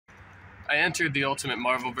I entered the Ultimate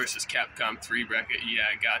Marvel vs. Capcom 3 bracket. Yeah,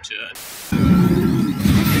 I gotcha.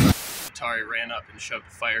 Atari ran up and shoved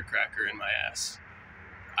a firecracker in my ass.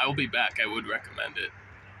 I will be back. I would recommend it.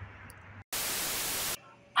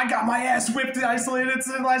 I got my ass whipped in Isolated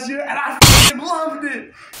Incident last year, and I fucking loved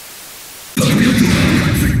it!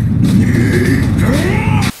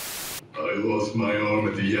 I lost my arm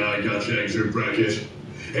at the Yeah I Gotcha exit bracket,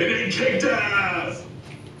 and it kicked ass!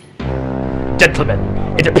 Gentlemen,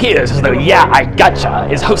 it appears as though Yeah I Gotcha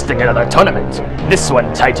is hosting another tournament, this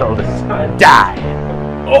one titled Die.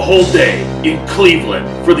 A whole day in Cleveland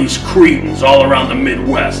for these cretins all around the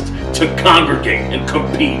Midwest to congregate and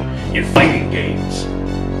compete in fighting games.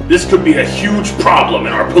 This could be a huge problem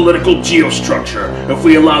in our political geostructure if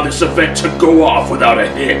we allow this event to go off without a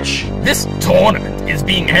hitch. This tournament is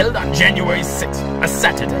being held on January 6th, a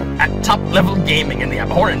Saturday, at Top Level Gaming in the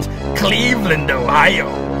abhorrent Cleveland,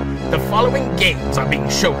 Ohio. The following games are being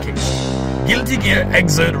showcased: Guilty Gear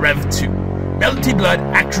Xrd Rev 2, Melty Blood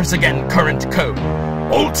Actress Again Current Code,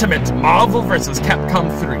 Ultimate Marvel vs. Capcom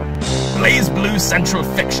 3, Blaze Blue Central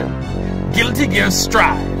Fiction, Guilty Gear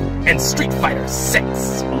Strive, and Street Fighter 6. A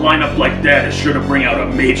lineup like that is sure to bring out a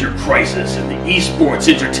major crisis in the esports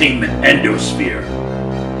entertainment endosphere.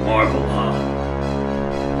 Marvel, huh?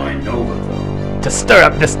 I know though. To stir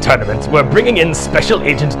up this tournament, we're bringing in Special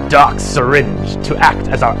Agent Doc Syringe to act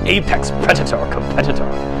as our apex predator competitor.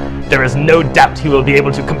 There is no doubt he will be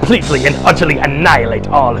able to completely and utterly annihilate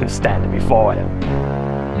all who stand before him.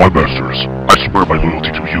 My masters, I swear my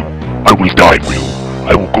loyalty to you. I will die for you.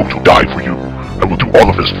 I will go to die for you. I will do all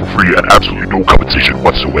of this for free and absolutely no compensation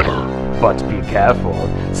whatsoever. But be careful.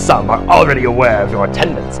 Some are already aware of your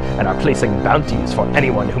attendance and are placing bounties for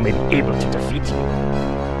anyone who may be able to defeat you.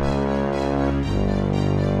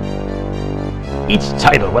 Each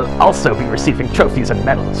title will also be receiving trophies and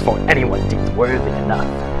medals for anyone deemed worthy enough.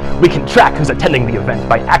 We can track who's attending the event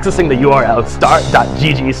by accessing the URL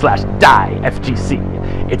start.gg/die-FGC.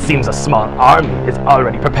 It seems a small army is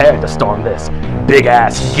already prepared to storm this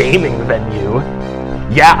big-ass gaming venue.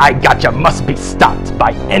 Yeah I Gotcha must be stopped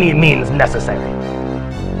by any means necessary.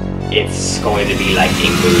 It's going to be like a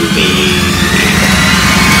movie.